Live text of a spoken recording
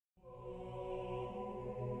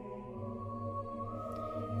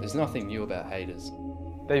There's nothing new about haters.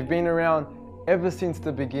 They've been around ever since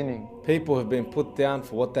the beginning. People have been put down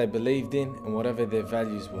for what they believed in and whatever their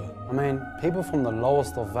values were. I mean, people from the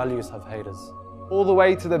lowest of values have haters. All the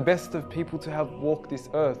way to the best of people to have walked this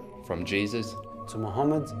earth. From Jesus, To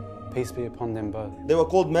Muhammad, peace be upon them both. They were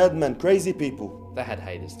called madmen, crazy people. they had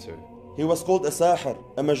haters too. He was called a sahir,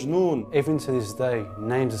 a majnoon. Even to this day,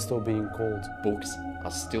 names are still being called. Books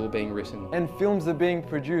are still being written. And films are being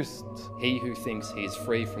produced. He who thinks he is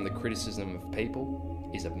free from the criticism of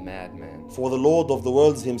people is a madman. For the Lord of the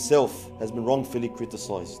worlds himself has been wrongfully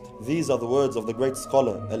criticized. These are the words of the great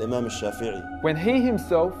scholar, Al-Imam al-Shafi'i. When he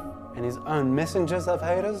himself And his own messengers have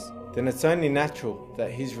haters? Then it's only natural that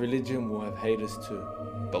his religion will have haters too.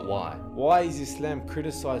 But why? Why is Islam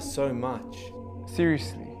criticized so much?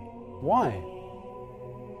 seriously. Why?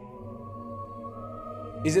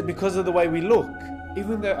 Is it because of the way we look?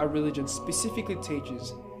 Even though our religion specifically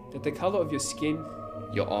teaches that the color of your skin,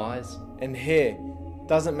 Your eyes? And hair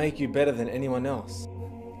doesn't make you better than anyone else.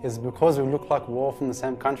 Is it because we look like we're all from the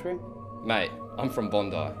same country? Mate, I'm from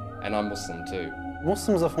Bondi, and I'm Muslim too.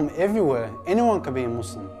 Muslims are from everywhere. Anyone can be a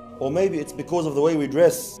Muslim. Or maybe it's because of the way we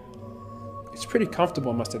dress. it's pretty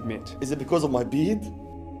comfortable, I must admit. Is it because of my beard?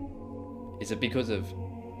 Is it because of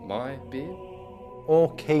my beard?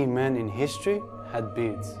 All key men in history had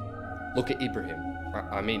beards. Look at Ibrahim.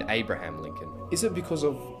 I mean Abraham Lincoln. Is it because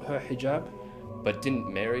of her hijab? But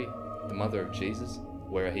didn't Mary, the mother of Jesus,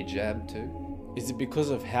 wear a hijab too? Is it because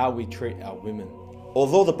of how we treat our women?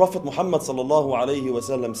 Although the Prophet Muhammad sallallahu alayhi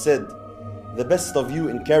wasallam said, the best of you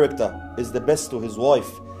in character is the best to his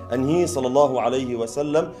wife, and he sallallahu alayhi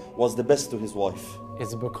wasallam was the best to his wife.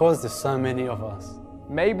 Is it because there's so many of us?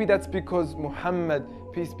 Maybe that's because Muhammad,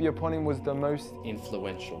 peace be upon him, was the most.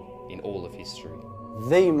 Influential in all of history.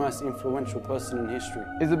 The most influential person in history.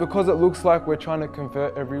 Is it because it looks like we're trying to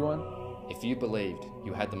convert everyone? If you believed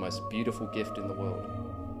you had the most beautiful gift in the world,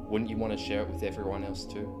 wouldn't you want to share it with everyone else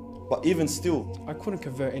too? But even still, I couldn't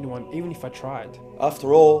convert anyone even if I tried.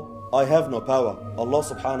 after all, I have no power. Allah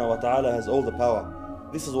subhanahu wa ta'ala has all the power.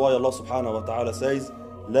 This is why Allah subhanahu wa ta'ala says,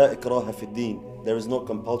 لا إكراه في الدين. There is no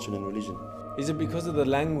compulsion in religion. Is it because of the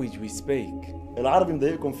language we speak? العربي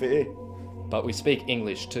مضايقكم في ايه؟ But we speak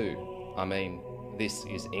English too. I mean, this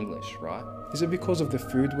is English, right? Is it because of the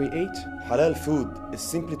food we eat? Halal food is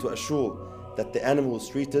simply to assure that the animal is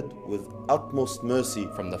treated with utmost mercy.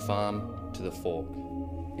 From the farm to the fork.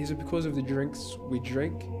 Is it because of the drinks we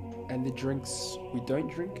drink and the drinks we don't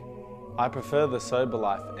drink? I prefer the sober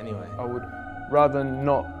life anyway. I would rather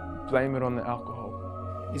not blame it on the alcohol.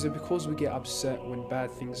 Is it because we get upset when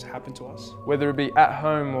bad things happen to us? Whether it be at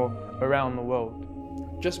home or around the world.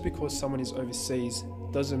 Just because someone is overseas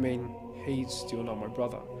doesn't mean he's still not my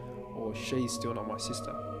brother or she's still not my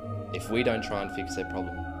sister. If we don't try and fix their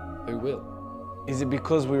problem, who will? Is it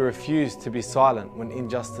because we refuse to be silent when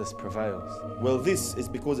injustice prevails? Well, this is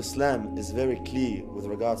because Islam is very clear with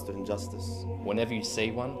regards to injustice. Whenever you see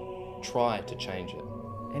one, try to change it.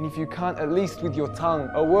 And if you can't, at least with your tongue,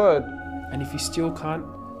 a word. And if you still can't,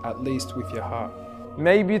 at least with your heart.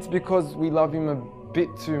 Maybe it's because we love him a bit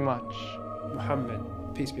too much. Muhammad,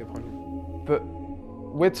 peace be upon him. But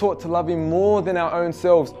we're taught to love him more than our own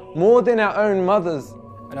selves, more than our own mothers.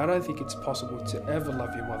 And I don't think it's possible to ever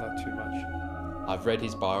love your mother too much. I've read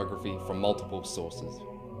his biography from multiple sources,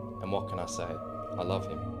 and what can I say? I love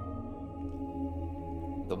him.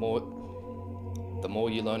 The more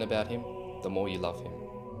you learn about him, the more you love him.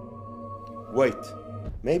 Wait,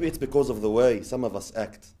 maybe it's because of the way some of us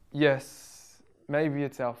act. Yes, maybe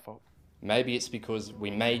it's our fault. Maybe it's because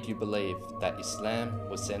we made you believe that Islam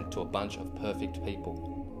was sent to a bunch of perfect people.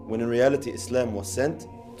 When in reality Islam was sent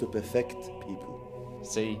to perfect people.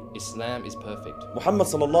 See, Islam is perfect. Muhammad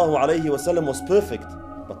sallallahu alayhi wasallam was perfect,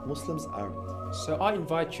 but Muslims aren't. So I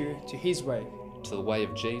invite you to his way, To the way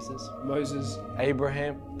of Jesus, Moses.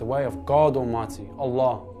 Abraham, The way of God Almighty,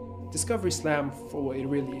 Allah. Discover Islam for what it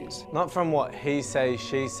really is. not from what he says,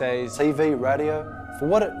 she says. TV, radio, for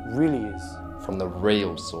what it really is. from the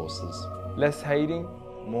real sources. Less hating.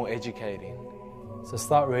 More educating. So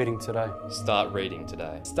start reading today. Start reading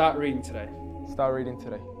today. Start reading today. Start reading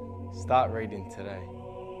today. Start reading today.